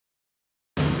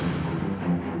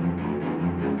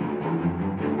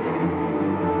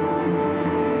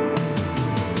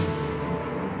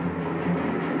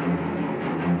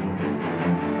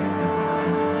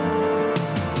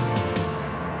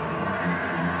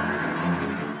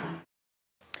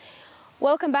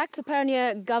Welcome back to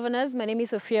Pioneer Governors. My name is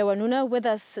Sophia Wanuna. With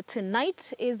us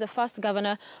tonight is the first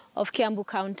governor of Kiambu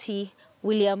County,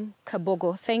 William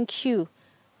Kabogo. Thank you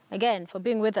again for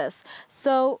being with us.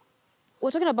 So we're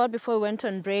talking about, before we went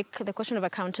on break, the question of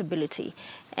accountability.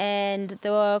 And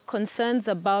there were concerns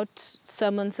about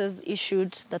summonses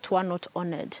issued that were not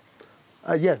honored.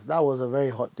 Yes, that was a very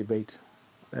hot debate.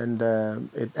 And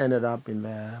it ended up in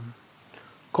the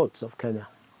courts of Kenya.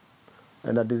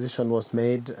 And a decision was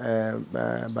made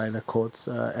by the courts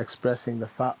expressing the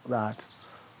fact that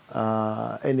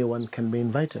anyone can be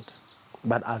invited,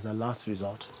 but as a last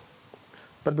resort.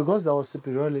 But because there was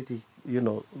superiority,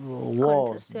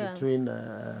 wars between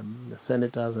the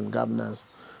senators and governors,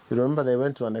 you remember they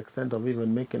went to an extent of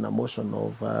even making a motion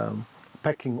of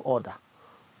pecking order,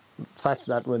 such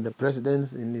that when the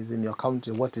president is in your county,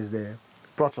 what is the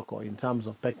protocol in terms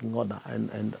of pecking order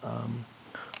and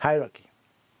hierarchy,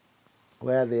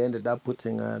 where they ended up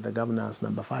putting the governor as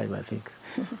number 5, I think.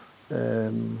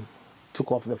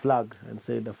 Took off the flag and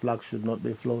said the flag should not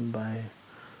be flown by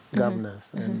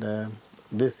governors. And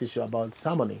this issue about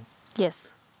summoning. Yes.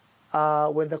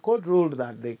 When the court ruled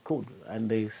that they could, and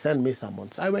they sent me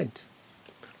summons, I went.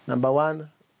 Number 1,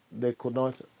 they could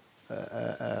not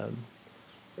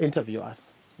interview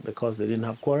us because they didn't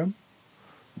have quorum,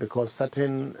 because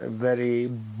certain very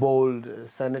bold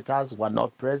senators were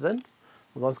not present,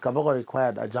 because Kabogo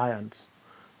required a giant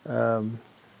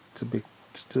to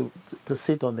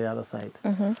sit on the other side.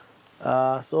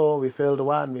 So we failed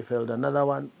one, we failed another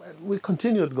one. We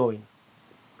continued going.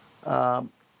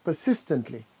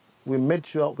 Persistently, we made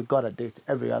sure we got a date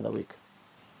every other week.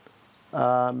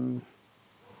 And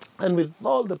with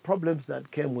all the problems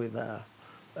that came with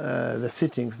the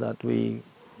sittings that we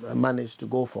managed to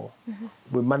go for,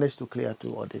 we managed to clear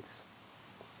 2 audits.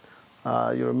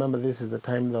 You remember this is the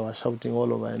time they were shouting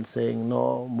all over and saying,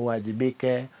 no,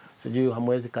 muwajibike, sijui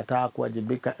hamwezi kataa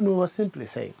kuwajibika. And we were simply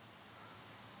saying,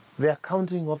 the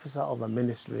accounting officer of a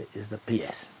ministry is the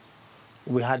PS.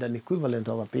 We had an equivalent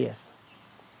of a PS,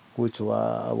 which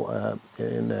were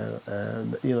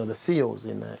the CEOs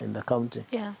in the county.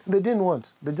 Yeah. They didn't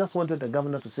want. They just wanted the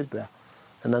governor to sit there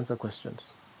and answer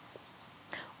questions.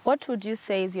 What would you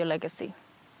say is your legacy?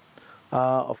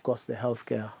 Of course, the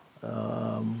healthcare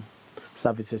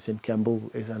services in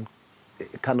Kiambu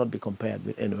it cannot be compared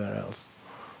with anywhere else.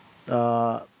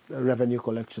 Revenue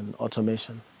collection,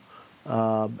 automation,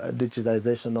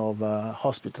 digitization of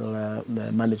hospital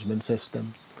management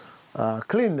system,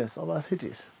 cleanness of our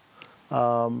cities,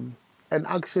 and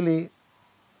actually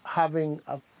having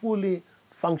a fully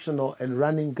functional and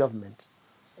running government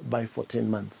by 14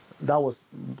 months. That was,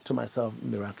 to myself,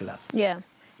 miraculous. Yeah.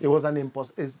 It was an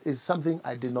it's something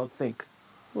I did not think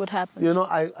would happen.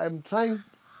 I'm trying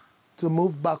to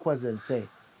move backwards and say,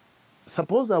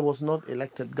 suppose I was not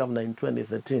elected governor in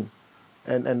 2013,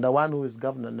 and the one who is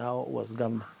governor now was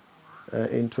governor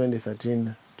in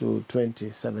 2013 to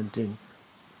 2017.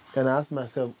 And I asked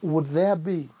myself, would there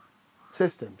be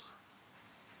systems?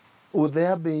 Would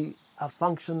there be a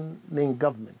functioning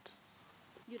government?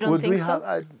 You don't think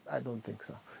so? I don't think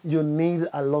so. You need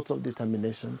a lot of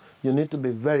determination. You need to be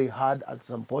very hard at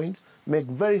some point, make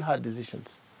very hard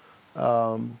decisions,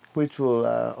 which will,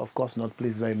 of course, not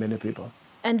please very many people.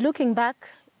 And looking back,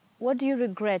 what do you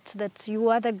regret? That you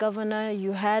are the governor,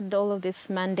 you had all of this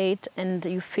mandate, and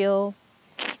you feel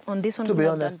on this one? To be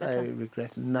honest, I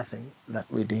regret nothing that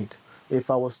we did.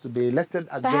 If I was to be elected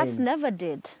again... Perhaps never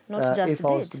did, not just if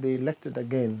I was to be elected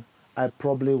again, I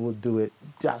probably would do it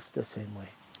just the same way.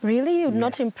 Really? You'd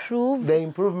not improve? The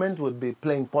improvement would be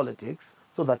playing politics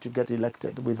so that you get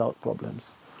elected without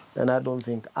problems. And I don't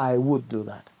think I would do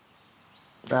that.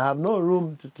 I have no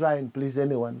room to try and please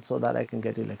anyone so that I can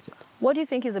get elected. What do you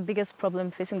think is the biggest problem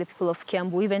facing the people of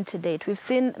Kiambu even to date? We've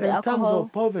seen the alcohol... In terms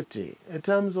of poverty, in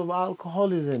terms of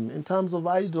alcoholism, in terms of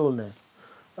idleness.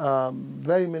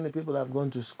 Very many people have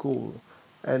gone to school.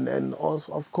 And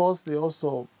also, of course, they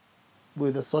also,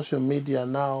 with the social media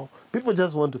now, people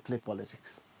just want to play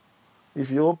politics. If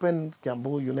you open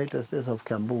Kiambu, United States of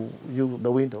Kiambu,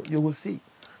 the window, you will see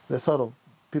the sort of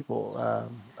people,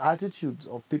 attitudes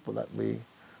of people that we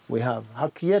have.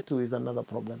 Hakietu is another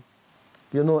problem.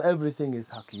 Everything is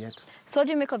Hakietu. So what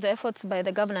do you make of the efforts by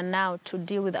the governor now to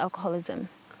deal with alcoholism?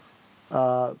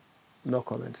 No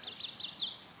comments.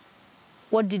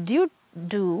 What did you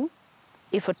do,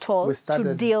 if at all,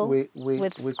 to deal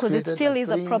with, because it still is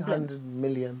a problem? 300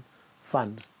 million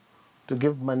fund to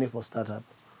give money for startup.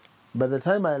 By the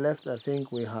time I left, I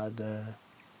think we had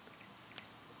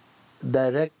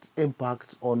direct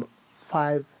impact on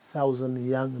 5,000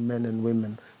 young men and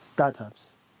women,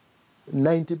 startups,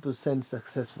 90%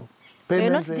 successful, You're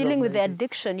not dealing with the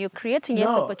addiction. You're creating, yes,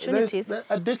 opportunities. The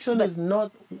addiction is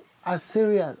not as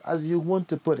serious as you want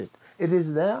to put it. It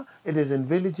is there. It is in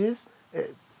villages.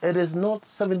 It is not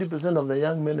 70% of the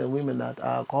young men and women that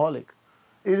are alcoholic.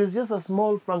 It is just a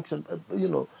small fraction,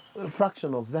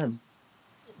 fraction of them.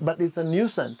 But it's a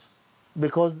nuisance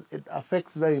because it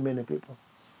affects very many people.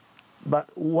 But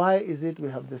why is it we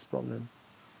have this problem?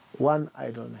 One,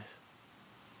 idleness.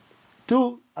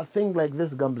 Two, a thing like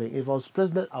this gambling. If I was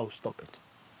president, I would stop it.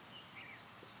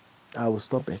 I will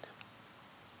stop it.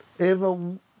 If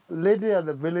a lady at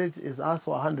the village is asked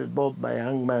for 100 bob by a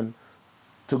young man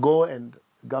to go and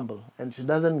gamble, and she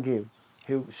doesn't give,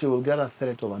 she will get a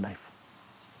threat of a knife.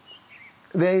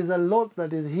 There is a lot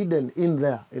that is hidden in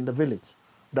there, in the village,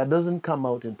 that doesn't come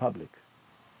out in public.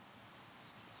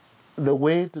 The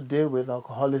way to deal with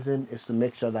alcoholism is to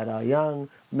make sure that our young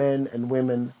men and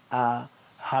women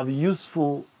have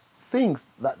useful things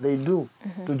that they do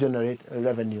to generate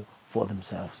revenue for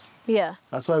themselves. Yeah.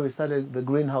 That's why we started the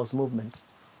greenhouse movement.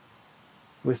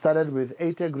 We started with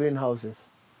 80 greenhouses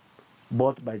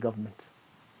bought by government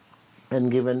and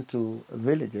given to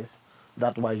villages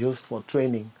that were used for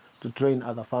training, to train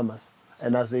other farmers.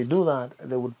 And as they do that,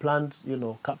 they would plant,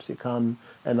 capsicum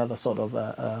and other sort of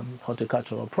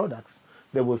horticultural products.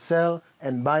 They would sell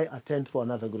and buy a tent for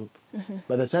another group.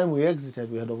 By the time we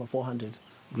exited, we had over 400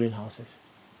 greenhouses.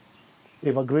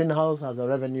 If a greenhouse has a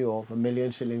revenue of 1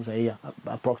 million shillings a year,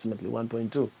 approximately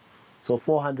 1.2, so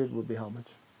 400 would be how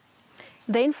much?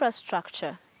 The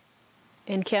infrastructure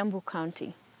in Kiambu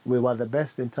County. We were the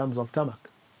best in terms of tarmac.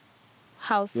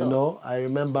 How so? I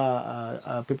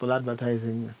remember people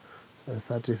advertising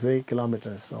 33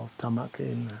 kilometers of tarmac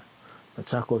in the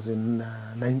Chacos in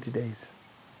 90 days.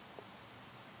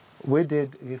 We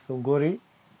did Githunguri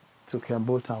to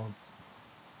Kiambu town,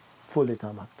 fully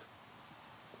tarmacked.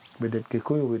 We did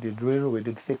Kikuyu, we did Ruiru, we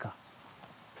did Thika.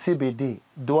 CBD,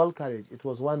 dual carriage, it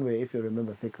was one way if you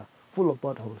remember Thika, full of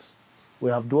potholes.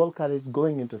 We have dual carriage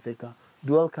going into Thika,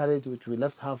 dual carriage which we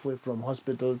left halfway from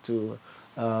hospital to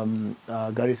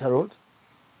Garissa Road.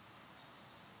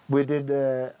 We did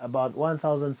about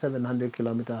 1,700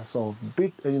 kilometers of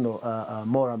big,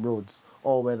 Moram roads,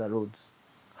 all-weather roads.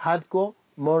 Hardcore,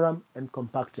 Moram, and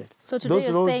compacted. So today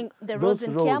you're saying the roads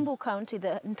in Kiambu County,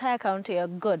 the entire county, are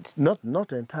good? Not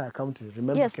the entire county.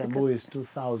 Remember, yes, Kiambu is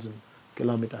 2,000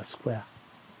 kilometers square.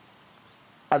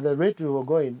 At the rate we were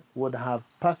going, we would have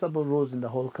passable roads in the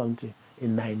whole county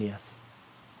in 9 years.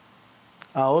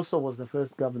 I also was the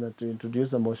first governor to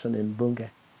introduce a motion in Bunge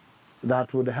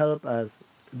that would help us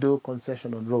do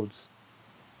concession on roads,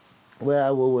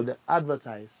 where we would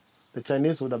advertise. The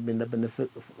Chinese would have been the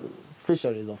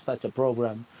beneficiaries of such a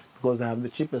program because they have the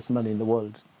cheapest money in the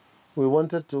world. We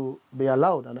wanted to be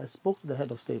allowed, and I spoke to the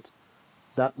head of state,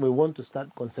 that we want to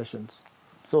start concessions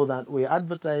so that we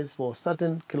advertise for a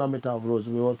certain kilometer of roads.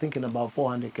 We were thinking about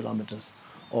 400 kilometers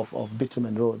of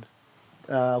bitumen road,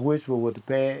 which we would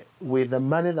pay with the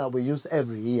money that we use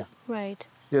every year. Right.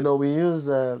 We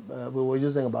were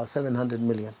using about 700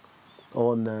 million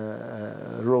on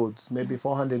roads, maybe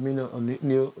 400 million on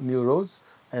new roads,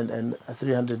 and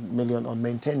 300 million on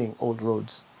maintaining old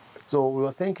roads. So we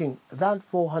were thinking that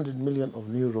 400 million of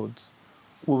new roads,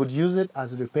 we would use it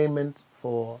as repayment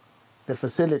for the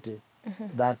facility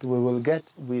that we will get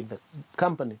with the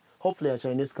company, hopefully a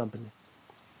Chinese company,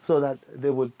 so that they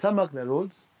would tarmac the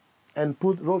roads and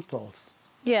put road tolls.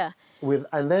 Yeah.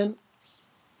 And then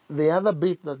the other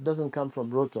bit that doesn't come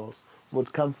from road tolls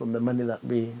would come from the money that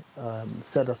we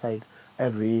set aside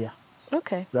every year.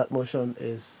 Okay. That motion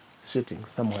is sitting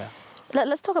somewhere.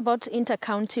 Let's talk about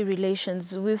inter-county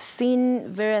relations. We've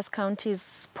seen various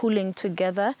counties pulling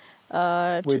together.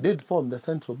 We did form the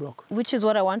Central Bloc. Which is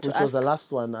what I want to ask. Which was the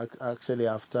last one, actually,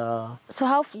 after...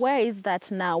 So where is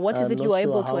that now? What is it you were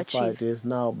able to achieve? I'm not sure how far it is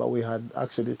now, but we had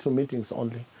actually 2 meetings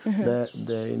only.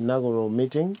 The inaugural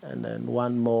meeting and then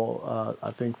one more,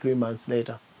 I think 3 months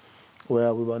later,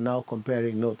 where we were now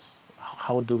comparing notes.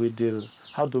 How do we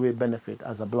benefit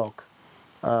as a bloc?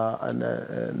 And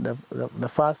the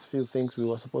first few things we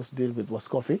were supposed to deal with was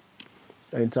coffee,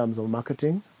 in terms of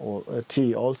marketing, or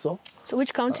tea also. So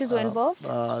which counties were involved?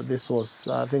 This was,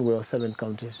 I think we were 7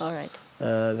 counties. All right.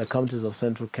 The counties of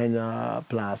Central Kenya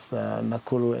plus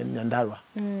Nakuru and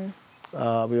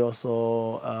Nyandarua. We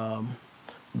also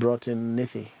brought in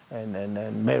Nithi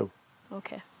and Meru.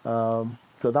 Okay.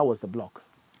 So that was the block.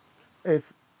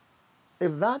 If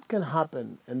that can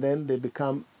happen and then they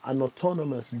become an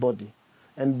autonomous body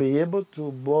and be able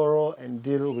to borrow and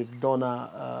deal with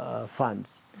donor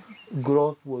funds,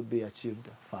 growth would be achieved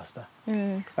faster.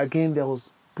 Again, there was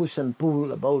push and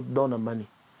pull about donor money.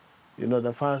 You know,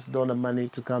 the first donor money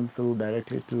to come through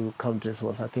directly to counties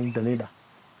was, I think, Danida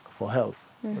for health.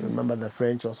 Remember, the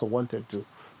French also wanted to,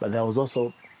 but there was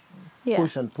also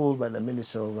push and pull by the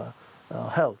Minister of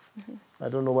Health. I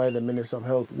don't know why the Minister of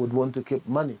Health would want to keep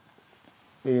money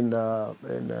in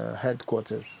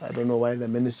headquarters. I don't know why the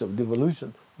Minister of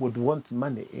Devolution would want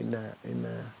money in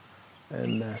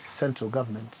central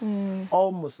government.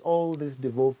 Almost all these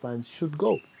devolved funds should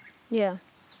go to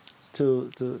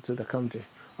the county.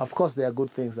 Of course, there are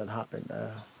good things that happened,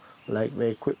 like the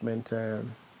equipment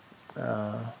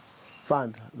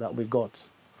fund that we got.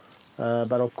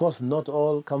 But of course, not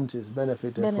all counties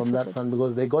benefited from that fund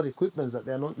because they got equipment that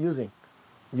they're not using.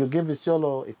 You give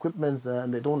Isiolo equipment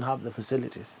and they don't have the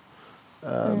facilities.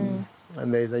 And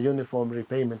there is a uniform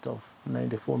repayment of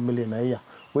 94 million a year,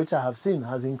 which I have seen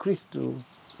has increased to,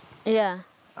 I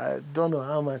don't know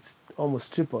how much,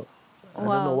 almost triple. I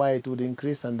don't know why it would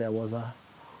increase, and there was a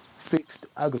fixed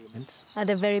agreement. At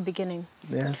the very beginning.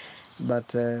 Yes,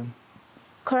 but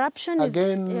corruption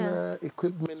again,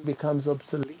 equipment becomes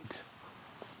obsolete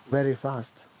very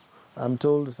fast. I'm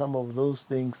told some of those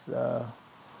things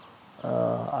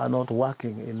are not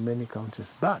working in many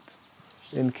counties. But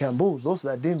in Kiambu, those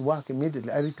that didn't work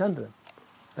immediately, I returned them.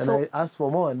 And I asked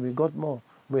for more, and we got more.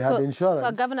 We had insurance. So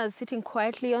our governor is sitting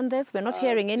quietly on this? We're not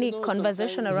hearing any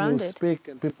conversation around it? You speak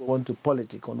and people want to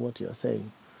politic on what you're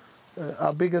saying.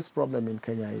 Our biggest problem in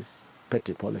Kenya is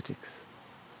petty politics.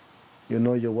 You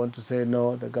know, you want to say,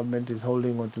 no, the government is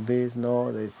holding on to this,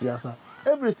 no, there's siasa.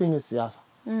 Everything is siasa.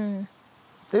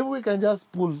 If we can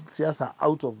just pull siasa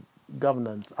out of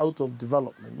governance, out of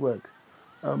development work,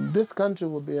 this country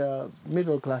will be a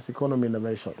middle-class economy in a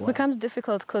very short while. It becomes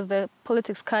difficult because the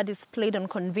politics card is played on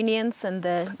convenience and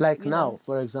the... Like now,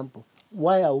 for example,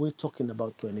 why are we talking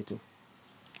about 22?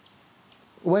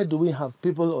 Why do we have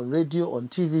people on radio, on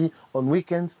TV, on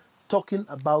weekends talking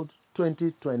about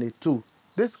 2022?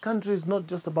 This country is not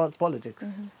just about politics.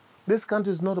 This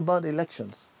country is not about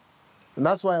elections. And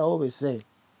that's why I always say,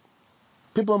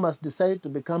 people must decide to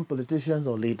become politicians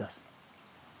or leaders.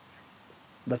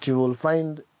 But you will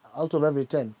find out of every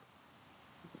 10,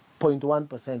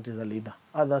 0.1% is a leader.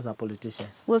 Others are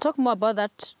politicians. We'll talk more about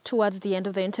that towards the end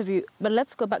of the interview. But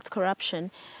let's go back to corruption.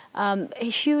 A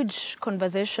huge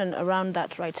conversation around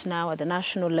that right now at the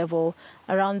national level,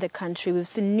 around the country. We've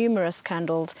seen numerous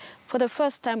scandals. For the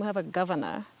first time, we have a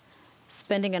governor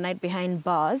spending a night behind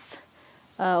bars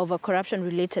over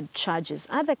corruption-related charges.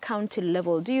 At the county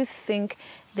level, do you think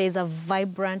there's a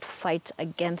vibrant fight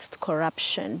against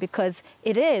corruption? Because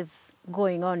it is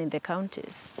going on in the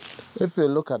counties. If you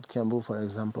look at Kiambu, for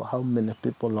example, how many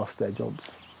people lost their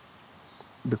jobs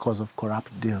because of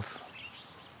corrupt deals?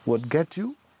 Would get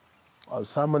you, I'll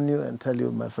summon you and tell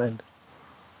you, my friend,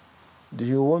 do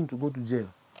you want to go to jail?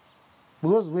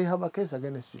 Because we have a case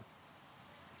against you.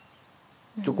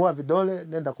 Chukua vidole,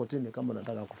 nenda kotini kama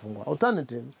unataka kufungwa.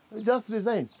 Alternative, just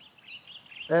resign.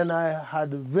 And I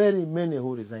had very many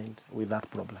who resigned with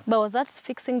that problem. But was that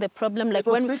fixing the problem? Like it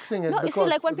was fixing it. No, because you see,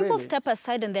 like when people really, step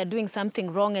aside and they're doing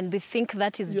something wrong and we think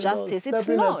that is justice, it's not.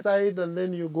 Stepping aside and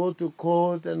then you go to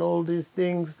court and all these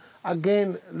things.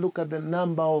 Again, look at the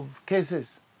number of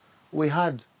cases we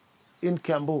had in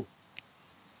Kiambu.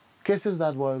 Cases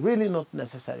that were really not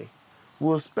necessary. We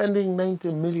were spending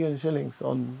 90 million shillings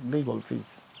on legal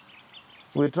fees.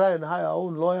 We try and hire our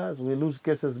own lawyers, we lose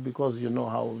cases because you know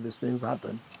how these things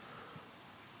happen.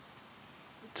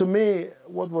 To me,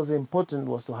 what was important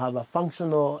was to have a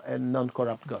functional and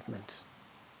non-corrupt government.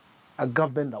 A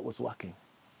government that was working.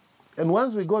 And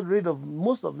once we got rid of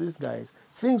most of these guys,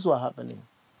 things were happening.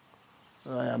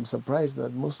 I am surprised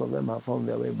that most of them have found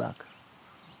their way back.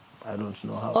 I don't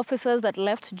know how. Officers that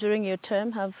left during your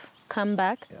term have come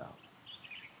back? Yeah.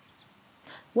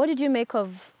 What did you make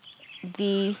of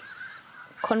the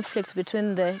conflict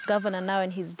between the governor now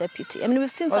and his deputy? I mean, we've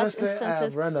seen Honestly, such instances. I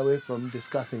have run away from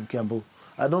discussing Kiambu.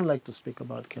 I don't like to speak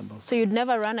about Kiambu. So you'd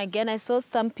never run again? I saw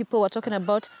some people were talking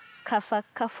about Kafa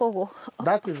Kafogo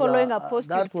That is following a post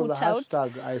that you was put a out.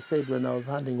 hashtag I said when I was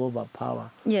handing over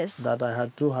power. Yes. That I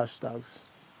had two hashtags.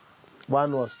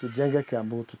 One was Tujenge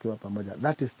Kiambu tukiwa pamoja.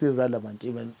 That is still relevant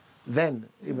even then,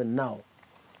 even now.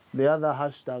 The other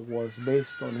hashtag was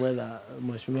based on whether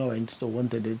Mheshimiwa Waititu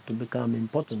wanted it to become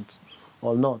important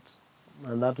or not.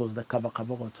 And that was the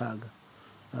Kabogo tag,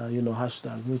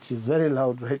 hashtag, which is very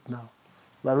loud right now.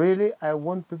 But really, I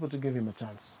want people to give him a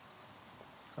chance.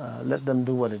 Let them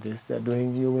do what it is they're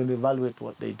doing. You will evaluate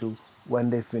what they do when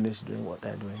they finish doing what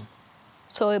they're doing.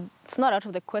 So it's not out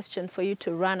of the question for you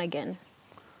to run again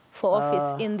for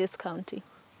office in this county?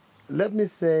 Let me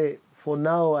say, for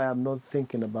now, I am not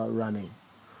thinking about running.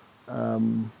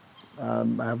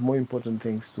 I have more important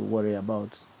things to worry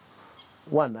about.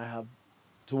 One, I have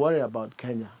to worry about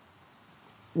Kenya.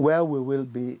 Where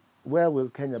will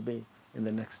Kenya be in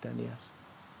the next 10 years?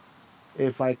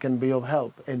 If I can be of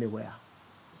help anywhere,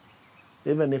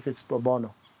 even if it's pro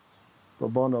bono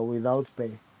without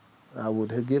pay, I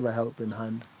would give a helping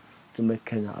hand to make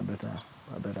Kenya a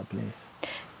better place.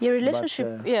 Your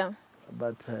relationship, yeah.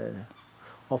 But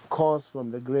of course,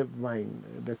 from the grapevine,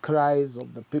 the cries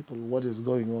of the people, what is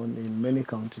going on in many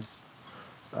counties,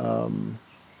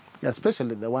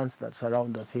 especially the ones that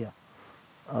surround us here,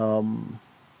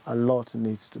 a lot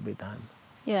needs to be done.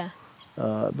 Yeah.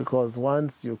 Because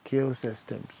once you kill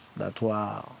systems that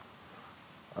were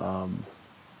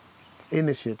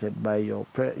initiated by your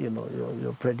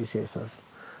predecessors,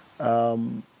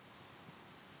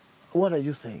 what are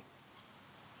you saying?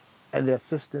 And there are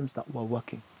systems that were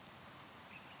working.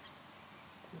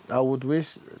 I would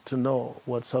wish to know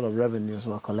what sort of revenues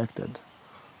were collected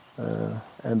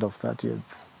end of 30th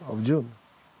of June,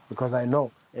 because I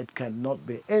know it cannot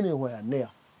be anywhere near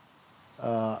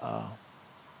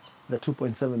the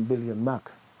 2.7 billion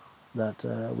mark that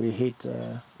we hit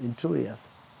in 2 years.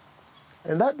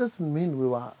 And that doesn't mean we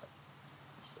were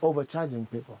overcharging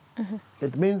people. Mm-hmm.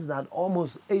 It means that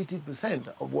almost 80%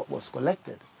 of what was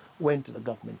collected went to the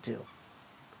government till.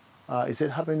 Is it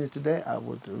happening today? I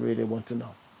would really want to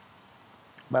know.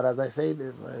 But as I said,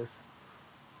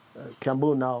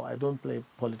 Kiambu now, I don't play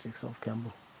politics of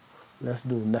Kiambu. Let's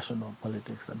do national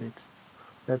politics a bit.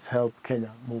 Let's help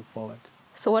Kenya move forward.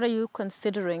 So what are you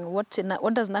considering? What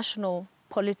does national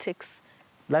politics,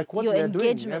 like what your we're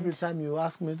engagement doing every time you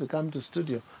ask me to come to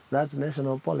studio, that's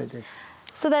national politics.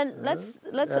 So then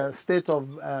let's state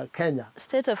of Kenya.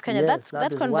 State of Kenya. Yes,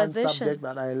 that is conversation. one subject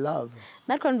that I love.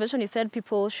 That conversation you said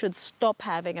people should stop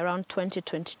having around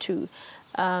 2022,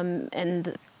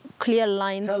 and clear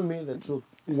lines. Tell me the truth.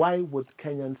 Why would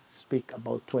Kenyans speak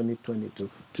about 2022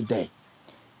 today?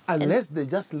 Unless they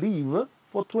just leave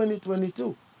for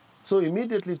 2022. So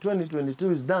immediately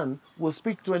 2022 is done, we'll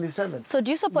speak 27. So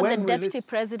do you support the deputy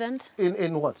president?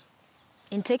 In what?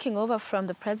 In taking over from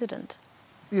the president.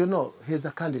 You know, he's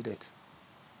a candidate.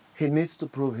 He needs to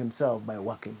prove himself by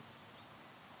working.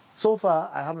 So far,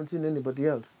 I haven't seen anybody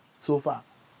else. So far.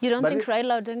 You don't think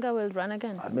Raila Odinga will run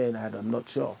again? I mean, I'm not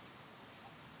sure.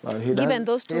 Given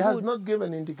those two, he has not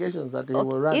given indications that he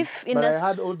will run. But I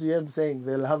heard ODM saying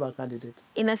they'll have a candidate.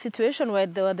 In a situation where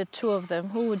there were the two of them,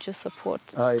 who would you support?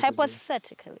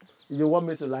 Hypothetically. You want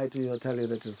me to lie to you or tell you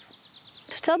the truth?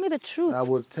 To tell me the truth. I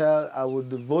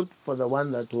would vote for the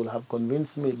one that will have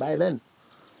convinced me by then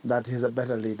that he's a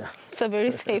better leader. It's a very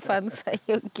safe answer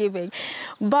you're giving.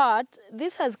 But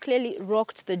this has clearly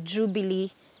rocked the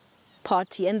Jubilee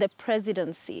Party and the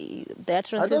presidency. I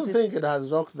don't think it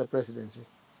has rocked the presidency.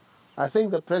 I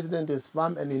think the president is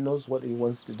firm and he knows what he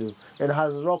wants to do. It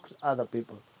has rocked other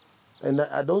people. And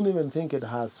I don't even think it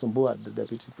has Sumbuat, the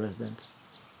deputy president.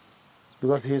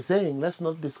 Because he's saying, let's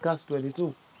not discuss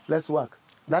 22, let's work.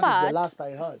 That is the last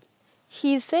I heard.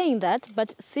 He's saying that,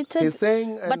 but seated. He's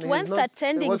saying, but when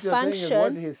attending functions.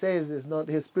 What he says is not.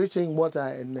 He's preaching water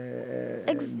and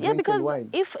drinking wine.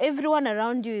 If everyone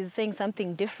around you is saying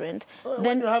something different, then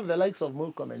when you have the likes of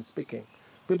Murkomen speaking,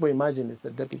 people imagine it's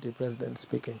the deputy president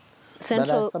speaking.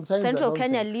 Central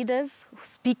Kenya leaders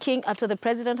speaking after the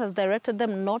president has directed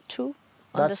them not to.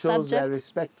 That shows their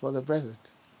respect for the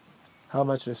president. How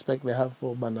much respect they have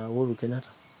for Bana Uhuru Kenyatta.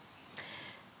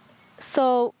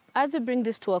 So, as we bring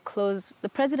this to a close, the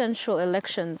presidential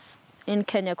elections in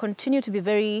Kenya continue to be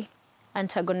very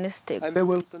antagonistic. And they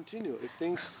will continue if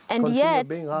things continue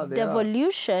being how they are. And yet,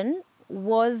 devolution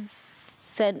was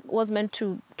meant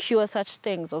to cure such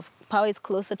things of power is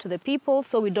closer to the people,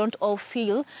 so we don't all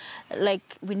feel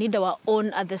like we need our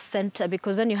own at the center,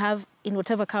 because then you have, in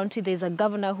whatever county, there's a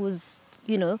governor who's,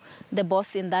 the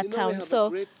boss in that town. We have so a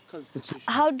great constitution.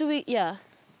 How do we,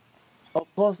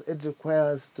 Of course, it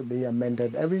requires to be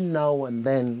amended every now and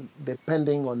then,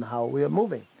 depending on how we are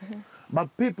moving. Mm-hmm.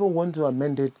 But people want to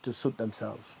amend it to suit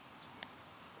themselves.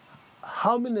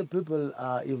 How many people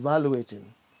are evaluating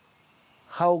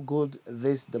how good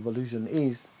this devolution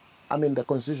is, the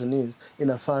Constitution is, in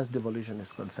as far as devolution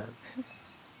is concerned?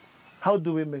 How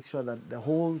do we make sure that the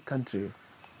whole country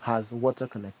has water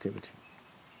connectivity?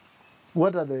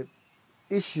 What are the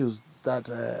issues that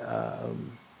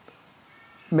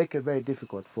make it very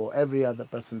difficult for every other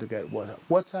person to get water?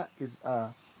 Water is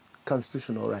a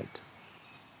constitutional right.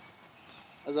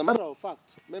 As a matter of fact,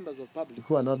 members of public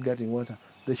who are not getting water,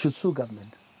 they should sue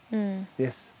government. Mm.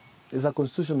 Yes, it's a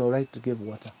constitutional right to give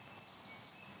water.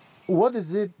 What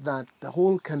is it that the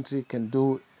whole country can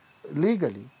do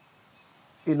legally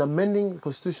in amending the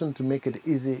constitution to make it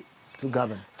easy to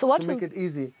govern, So what to make it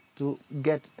easy to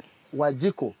get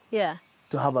Wajiko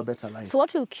to have a better life. So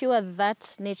what will cure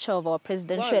that nature of our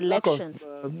presidential elections?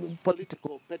 Lack of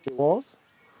political petty wars,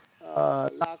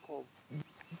 lack of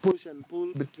push and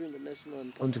pull between the national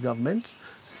and county governments,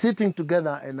 sitting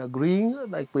together and agreeing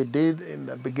like we did in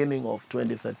the beginning of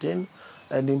 2013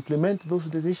 and implement those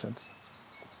decisions.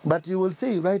 But you will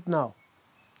see right now,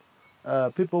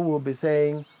 people will be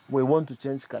saying, we want to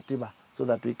change Katiba so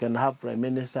that we can have prime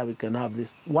minister, we can have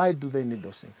this. Why do they need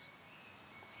those things?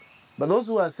 But those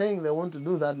who are saying they want to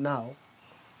do that now,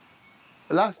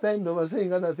 last time they were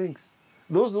saying other things.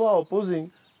 Those who are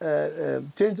opposing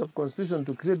change of constitution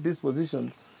to create this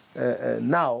position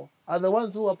now are the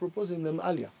ones who are proposing them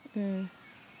earlier.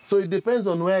 So it depends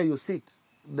on where you sit,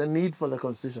 the need for the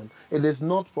constitution. It is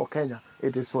not for Kenya,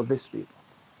 it is for these people.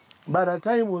 But a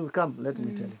time will come, let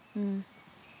me tell you,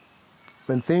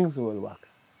 when things will work.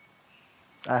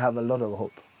 I have a lot of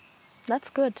hope.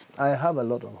 That's good. I have a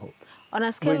lot of hope. On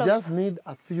a scale we just need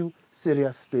a few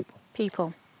serious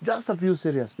people. Just a few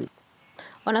serious people.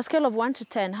 On a scale of 1 to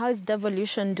 10, how is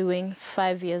devolution doing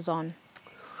 5 years on?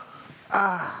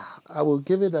 I will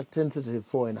give it a tentative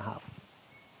 4.5.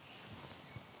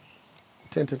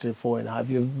 Tentative 4.5.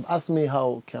 You've asked me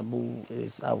how Kiambu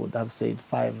is, I would have said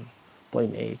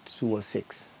 5.8 to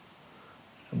 6.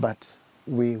 But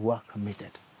we were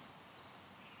committed.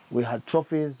 We had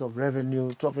trophies of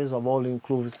revenue, trophies of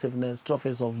all-inclusiveness,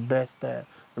 trophies of best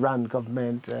run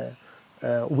government.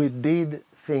 We did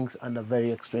things under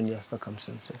very extraneous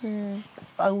circumstances.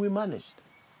 And we managed.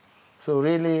 So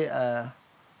really,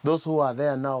 those who are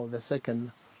there now, the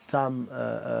second-term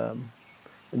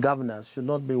governors, should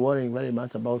not be worrying very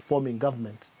much about forming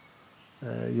government.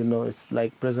 You know, it's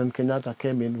like President Kenyatta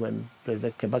came in when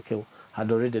President Kibaki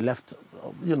had already left,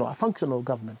 you know, a functional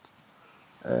government.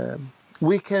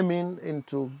 We came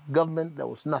into government, there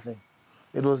was nothing.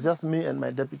 It was just me and my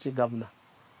deputy governor.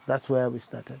 That's where we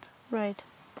started. Right.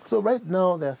 So right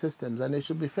now there are systems and it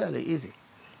should be fairly easy.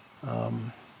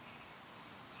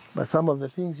 But some of the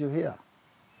things you hear,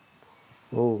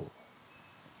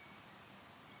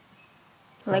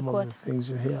 like what? The things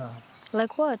you hear.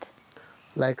 Like what?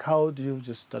 Like how do you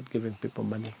just start giving people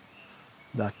money?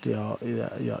 That you know,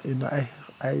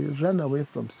 I ran away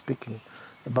from speaking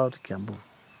about Kiambu.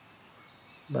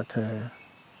 But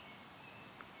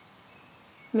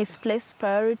misplaced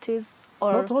priorities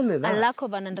or not only that, a lack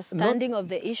of an understanding of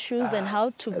the issues and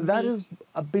how to that is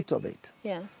a bit of it.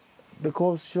 Yeah.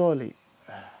 Because surely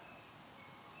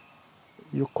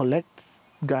you collect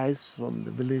guys from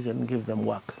the village and give them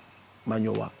work,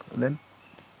 manual work, and then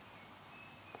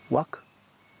work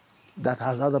that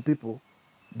has other people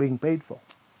being paid for.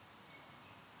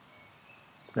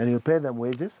 Then you pay them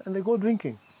wages and they go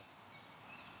drinking.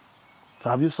 So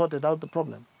have you sorted out the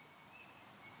problem?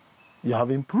 You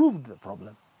have improved the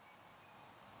problem,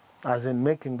 as in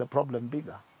making the problem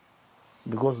bigger.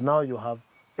 Because now you have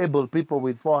able people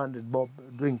with 400 bob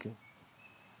drinking.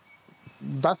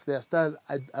 That's their style.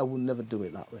 I would never do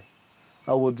it that way.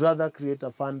 I would rather create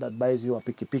a fund that buys you a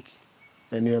piki-piki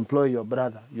and you employ your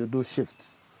brother, you do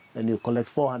shifts, and you collect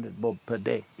 400 bob per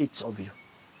day, each of you,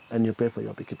 and you pay for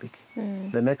your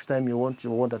piki-piki. The next time you want a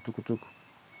tuku-tuku.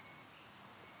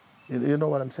 You know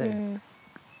what I'm saying?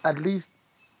 At least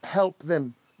help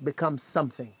them become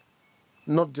something,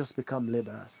 not just become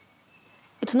laborers.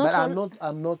 It's not. But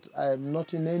I'm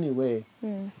not in any way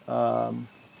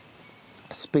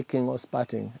speaking or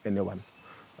spotting anyone.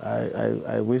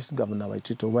 I wish Governor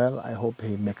Waititu well. I hope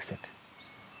he makes it.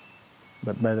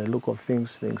 But by the look of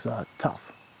things, things are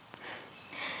tough.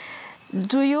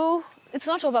 It's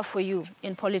not over for you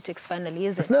in politics finally,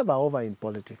 is it? It's never over in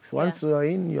politics. Once you're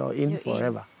in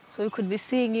forever. So we could be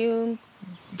seeing you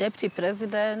deputy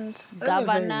president,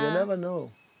 governor. You never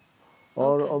know.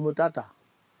 Or Mutata,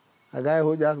 a guy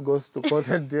who just goes to court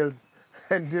and deals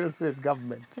with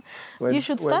government. You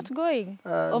should start going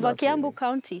over Kiambu really.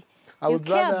 County. You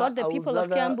care about the people of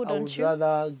Kiambu, don't you? I would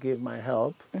rather give my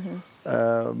help,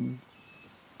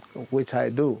 which I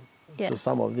do, to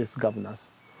some of these governors.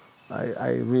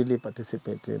 I really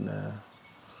participate in,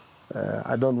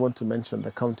 I don't want to mention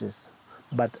the counties,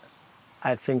 but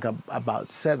I think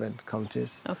about 7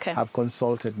 counties have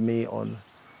consulted me on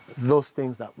those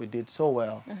things that we did so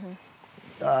well.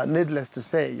 Needless to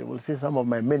say, you will see some of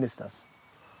my ministers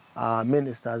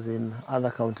in other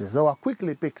counties. They were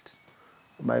quickly picked.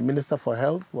 My Minister for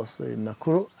Health was in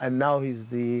Nakuru, and now he's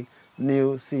the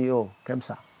new CEO,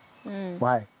 KEMSA.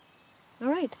 Why? All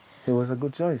right. He was a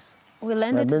good choice. We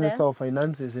landed My Minister of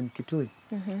Finance is in Kitui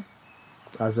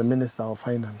as the Minister of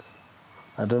Finance.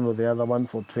 I don't know the other one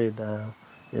for trade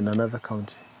in another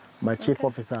county. My chief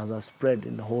officers are spread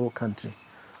in the whole country.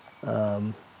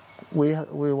 We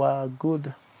were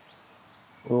good.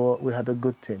 We had a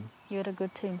good team. You had a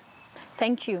good team.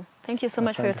 Thank you. Thank you so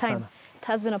much for your time. Sana. It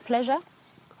has been a pleasure.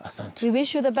 Asante. We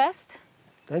wish you the best.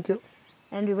 Thank you.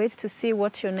 And we wait to see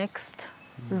what your next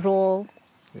role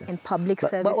in public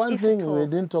service, But one if thing at all. we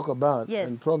didn't talk about,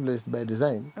 and probably it's by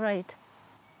design, Right.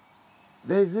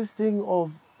 there's this thing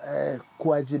of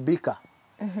kuwajibika.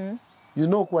 You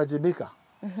know kuwajibika?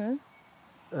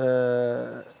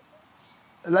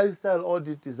 Lifestyle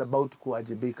audit is about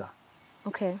kuwajibika.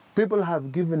 Okay. People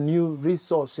have given you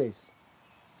resources.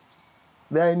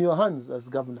 They are in your hands as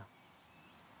governor.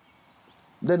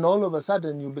 Then all of a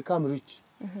sudden you become rich.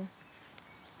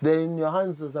 They're in your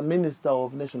hands as a minister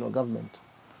of national government.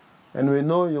 And we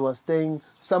know you are staying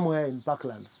somewhere in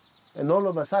Parklands. And all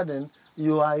of a sudden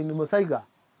you are in Muthaiga,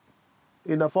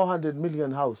 in a 400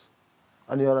 million house.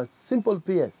 And you're a simple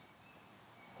PS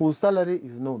whose salary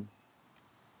is known.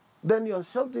 Then you're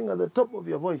shouting at the top of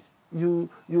your voice. You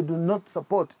do not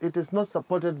support. It is not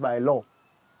supported by law.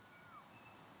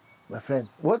 My friend,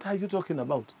 what are you talking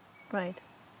about? Right.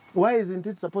 Why isn't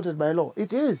it supported by law?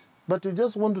 It is. But you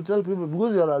just want to tell people,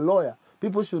 because you're a lawyer,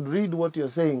 people should read what you're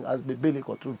saying as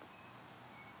biblical truth.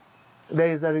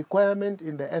 There is a requirement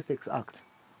in the Ethics Act,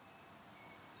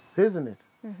 isn't it?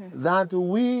 That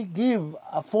we give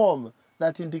a form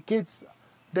that indicates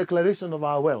declaration of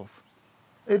our wealth.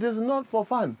 It is not for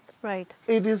fun. Right.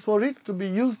 It is for it to be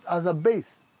used as a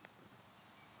base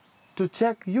to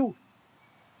check you.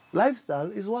 Lifestyle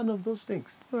is one of those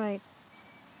things. Right.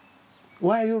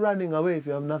 Why are you running away if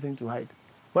you have nothing to hide?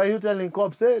 Why are you telling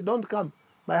cops, hey, don't come?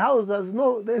 My house there's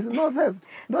no theft.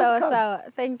 Don't come. Sawa.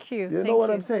 Thank you. You know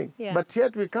what I'm saying? Yeah. But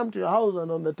yet we come to your house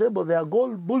and on the table there are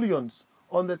gold bullions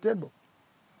on the table.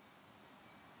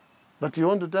 But you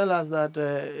want to tell us that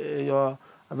you're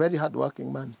a very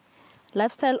hardworking man.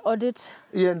 Lifestyle audit.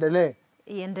 Iendelee.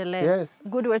 Yes.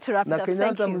 Good way to wrap it up.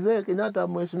 Thank you. Mzee Kenyatta,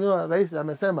 Mheshimiwa Rais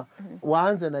amesema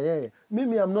waanze na yeye.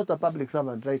 Mimi, I'm not a public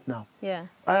servant right now. Yeah.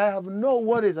 I have no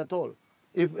worries at all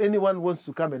if anyone wants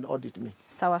to come and audit me.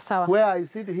 Sawa. Where I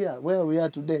sit here, where we are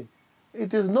today,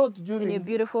 it is not during... In your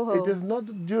beautiful home. It is not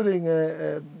during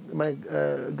my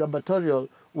gubernatorial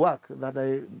work that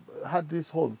I had this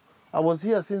home. I was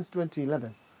here since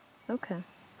 2011. Okay.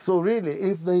 So really,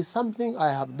 if there is something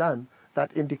I have done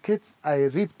that indicates I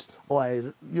reaped or I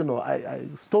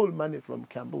stole money from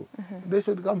Kiambu, they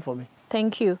should come for me.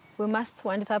 Thank you. We must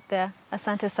wind it up there.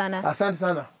 Asante sana. Asante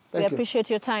sana. Thank you. We appreciate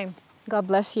your time. God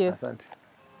bless you. Asante.